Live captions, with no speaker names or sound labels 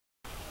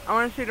I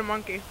want to see the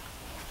monkey.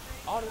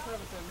 All this haven't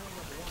said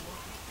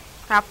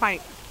Half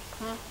pint.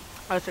 Huh?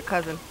 Oh, it's your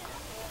cousin.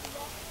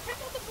 Check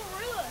out the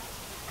gorilla.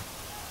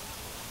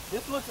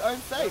 This looks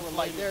unsafe.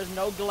 Like there's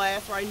no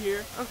glass right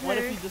here. Okay. What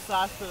if he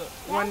decides to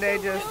One day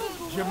just...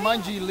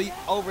 Jumanji leap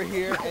over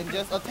here and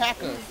just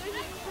attack us?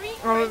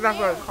 Oh, that's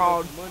what it's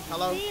called.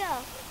 Hello?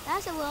 Yeah,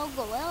 that's a little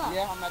gorilla.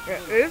 Yeah, I'm not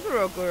It is a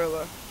real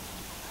gorilla.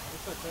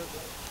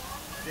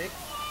 sick.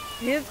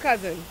 His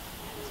cousin.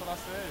 That's what I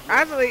said.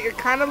 Actually, it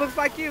kind of looks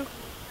like you.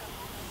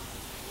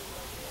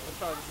 Let's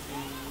try this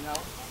again. No.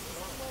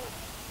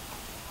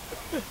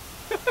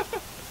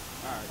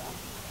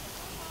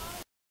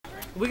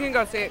 We can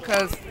go see it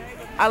because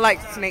I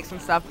like snakes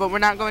and stuff, but we're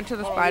not going to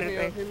the spider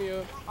thing. Hit me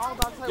up.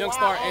 Young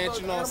Star Ant,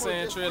 you know what I'm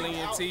saying? Trailing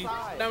ENT.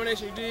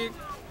 Nomination, you dig?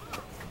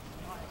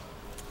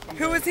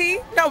 Who is he?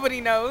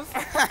 Nobody knows.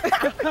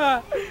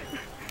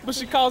 But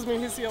she calls me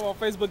and hits me up on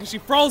Facebook and she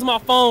froze my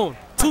phone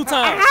 2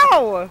 times.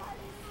 Ow!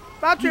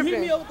 Stop You tripping.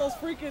 hit me up with those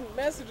freaking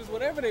messages,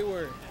 whatever they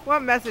were.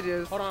 What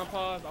messages? Hold on,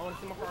 pause. I want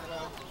to see my phone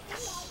now.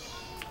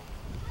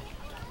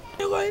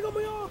 You gonna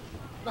be off.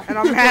 And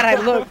I'm mad I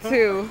look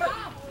too.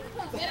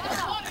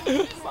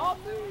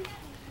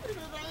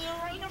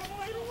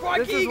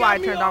 This is why I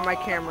turned on my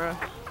camera.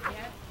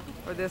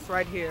 Or this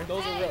right here.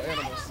 Those are real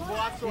animals. Well,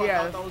 I swear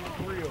Yes. I thought those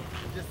were real.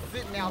 Just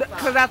sitting outside.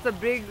 Because that's a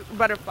big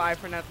butterfly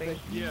for nothing.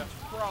 Yeah.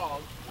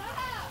 frog.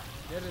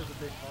 That is a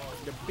big frog.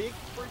 The big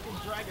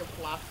freaking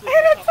dragonfly.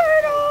 And a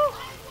turtle!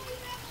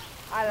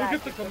 I Look like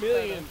at the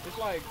chameleon. It's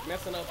like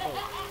messing up folks.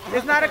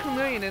 It's not a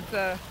chameleon, it's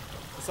a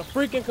It's a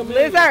freaking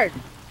chameleon. lizard.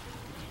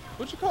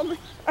 What you call me?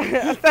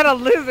 I said a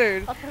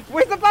lizard.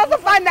 We're supposed to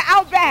find the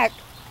outback.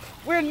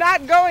 We're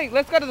not going.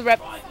 Let's go to the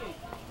rep.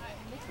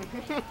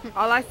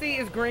 All I see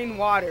is green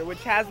water,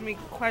 which has me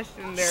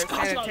question their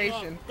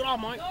sanitation. Get off,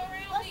 Mike.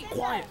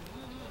 Quiet.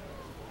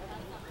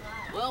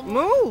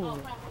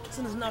 Move. It's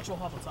in his natural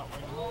habitat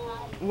right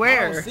now. I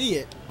Where? don't see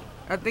it.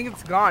 I think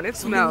it's gone. It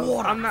smells.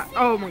 water. I'm not.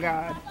 Oh my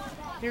god.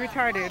 You're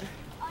retarded.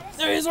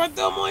 There he is right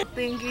there, Mike.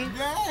 Thingy.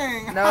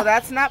 Dang. No,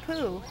 that's not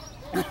poo.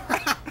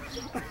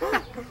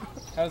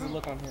 How does it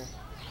look on here?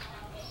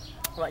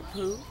 Like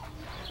poo?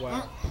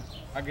 Well,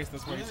 I guess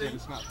that's what he said.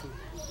 It's not poo.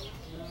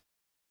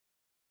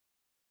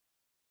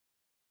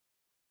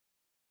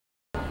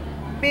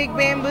 Big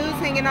bamboos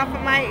hanging off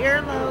of my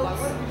earlobes.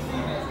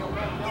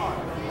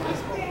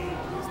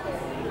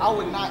 I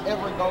would not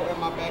ever go in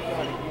my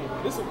backyard again.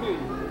 This will kill you.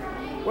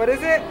 What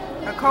is it?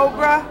 A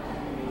cobra?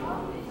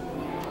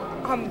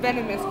 I'm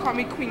venomous. Call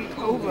me Queen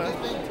Cobra.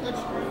 This thing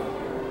touched me.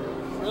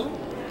 Really?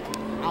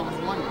 I was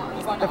wondering.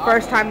 It's like The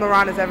first time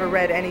LaRon has ever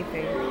read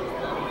anything.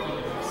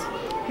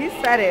 He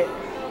said it.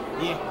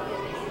 Yeah.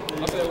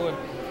 I said what?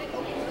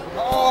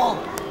 Oh.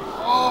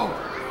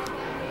 Oh.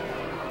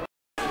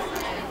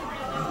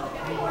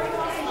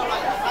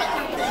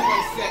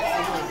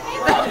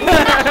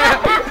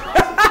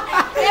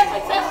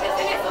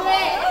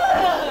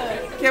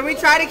 Can we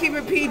try to keep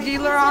it PG,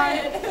 LaRon?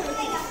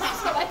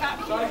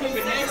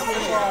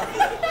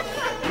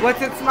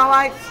 What's it smell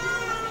like?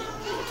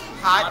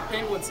 Hot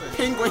Penguin sex.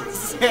 penguin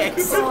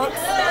sex. Get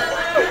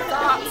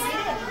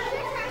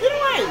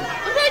away.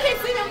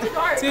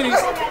 Titties.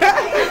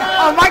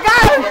 Oh my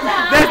god!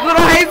 There's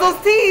little Hazel's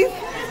teeth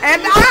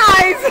and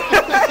eyes!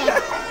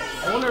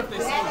 I wonder if they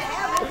see it.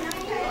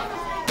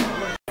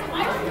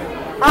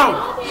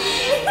 Oh!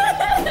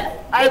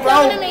 Hey,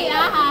 bro. to me,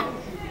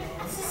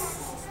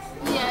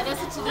 Yeah, that's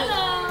what you do.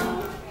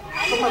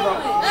 Come on, bro.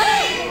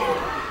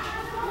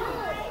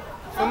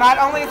 So not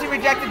only is he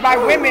rejected by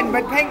women,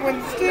 but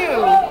penguins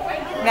too.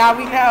 Now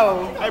we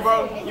know. Hey,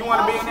 bro, you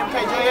want to be in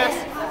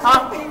MKJS?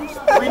 Huh?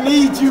 We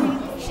need you.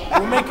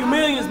 We'll make you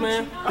millions,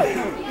 man.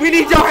 We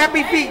need your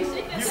happy feet.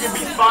 You can be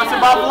sponsored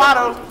by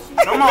Blotto.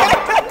 Come on.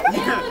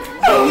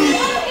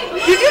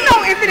 Did you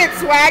know Infinite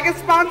Swag is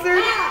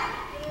sponsored?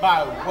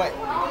 By what?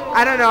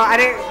 I don't know. I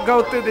didn't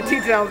go through the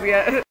details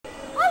yet.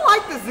 I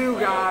like the zoo,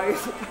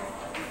 guys.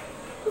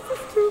 This is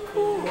too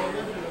cool.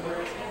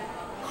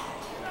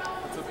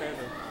 It's okay,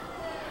 though.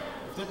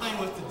 If the thing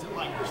was to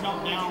like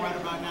jump down right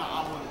about now,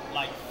 I would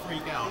like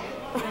freak out.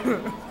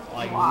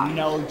 Like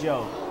no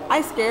joke.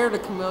 I scared a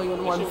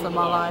chameleon once in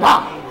my life.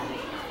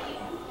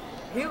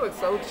 He looks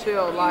so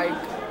chill. Like,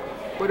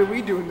 what are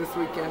we doing this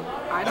weekend?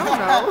 I don't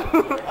know.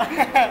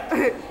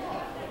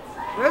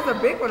 There's a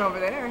big one over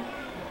there.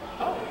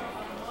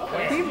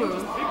 He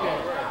moves.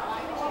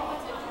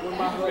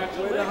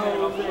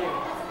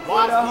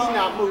 Why is he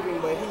not moving?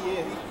 But he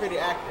is. He's pretty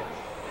active.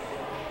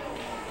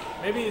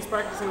 Maybe he's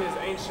practicing his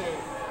ancient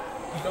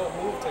don't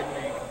move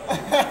technique.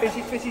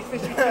 Fishy, fishy,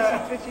 fishy,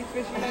 fishy, fishy,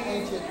 fishy.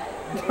 Ancient.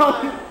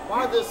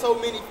 Why are there so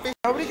many fish?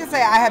 Nobody can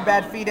say I have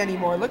bad feet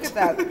anymore. Look at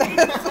that.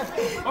 Okay,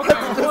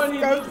 one he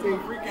looks like a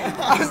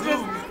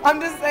freaking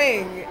I'm just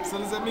saying. So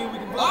does that mean we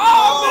can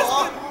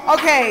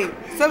Okay,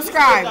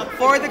 subscribe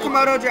for the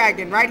Komodo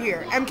Dragon right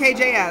here.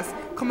 MKJS,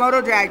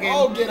 Komodo Dragon.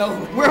 Oh, get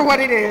over it. We're what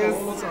it is.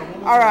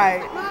 All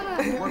right. I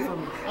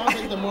don't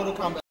think the Mortal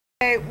Kombat.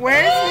 Hey,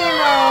 where's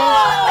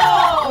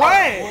Nemo?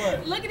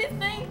 What? Look at this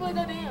thing, go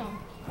down.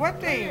 What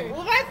thing?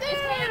 Well, right there.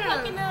 It's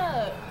fucking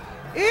up.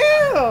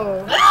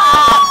 Ew.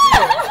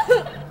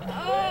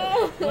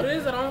 What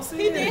is it? I don't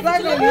see it. It's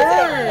like a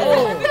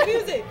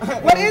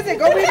worm. What is it?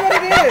 Go read what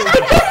it is.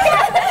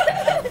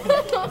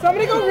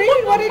 Somebody go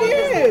read what it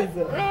is.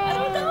 I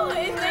don't know.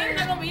 His name's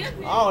not gonna be up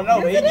here. I don't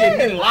know, but he Yes, it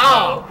getting is.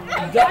 loud.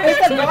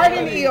 It's a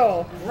garden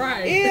eel.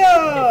 Right.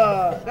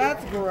 Ew.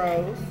 That's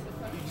gross.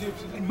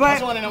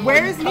 But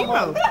where is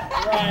Nemo?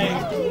 Right.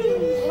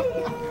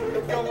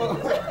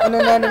 An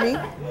anemone?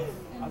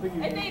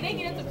 And they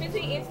get up to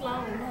 15 inch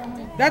long.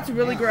 That's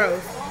really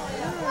gross.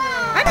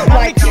 I don't I'm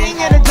like the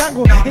king of the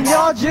jungle, and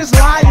y'all just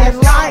lying.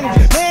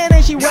 Man,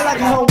 and she wet like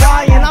a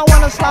Hawaiian. I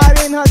wanna slide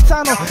in her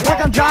tunnel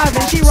like I'm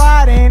driving. She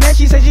riding, and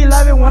she said she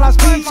love it when I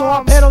speak. So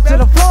I pedal to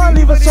the floor and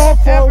leave her sore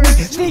for a week.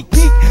 Sneak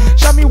peek,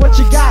 show me what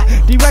you got.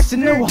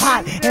 Direction new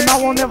hot, and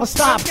I won't never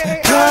stop.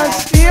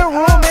 Cause fear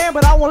rule, man,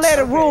 but I won't let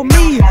it rule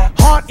me.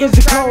 Heart is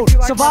the code,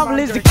 survival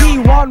is the key.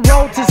 One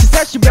road to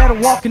success, you better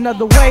walk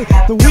another way.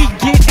 The weak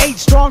get 8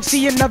 strong,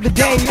 see another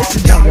day. It's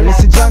a jungle,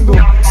 it's a jungle,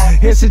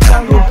 it's a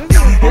jungle,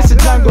 it's a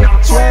jungle.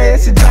 Swear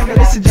it's a jungle,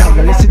 it's a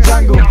jungle, it's a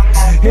jungle,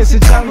 it's a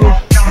jungle,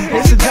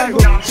 it's a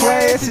jungle.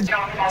 Swear it's a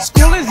jungle.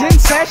 School is in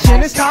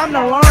session, it's time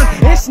to learn.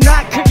 It's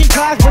not cooking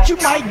class, but you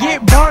might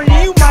get burned,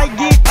 you might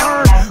get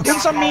earned.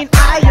 Oops, I mean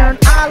iron.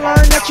 I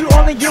learned that you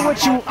only get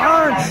what you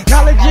earn.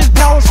 Knowledge is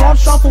power, so I'm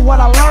strong for what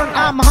I learned.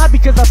 I'm hot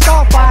because I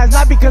start fires,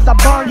 not because I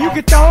burn. You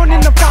get thrown in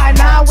the fire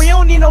now, we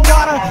don't need no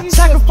water.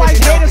 Sacrifice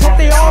haters, hope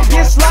they all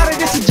get slaughtered.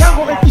 It's a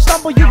jungle, if you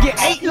stumble, you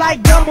get ate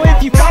like gumbo.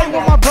 If you fight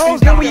with my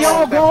bros, then we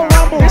all gon'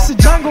 rumble. It's a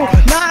jungle,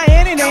 nah,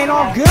 and it ain't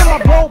all good. My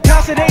bro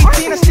passed at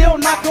 18, I still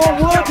knock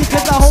on wood.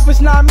 Because I hope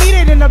it's not me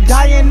that end up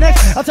dying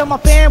next. I tell my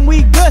fam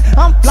we good,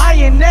 I'm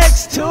flying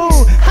next too.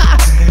 Ha,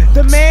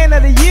 the man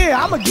of the year,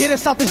 I'ma get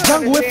us out this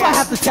jungle if I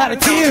have to shed a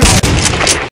tear.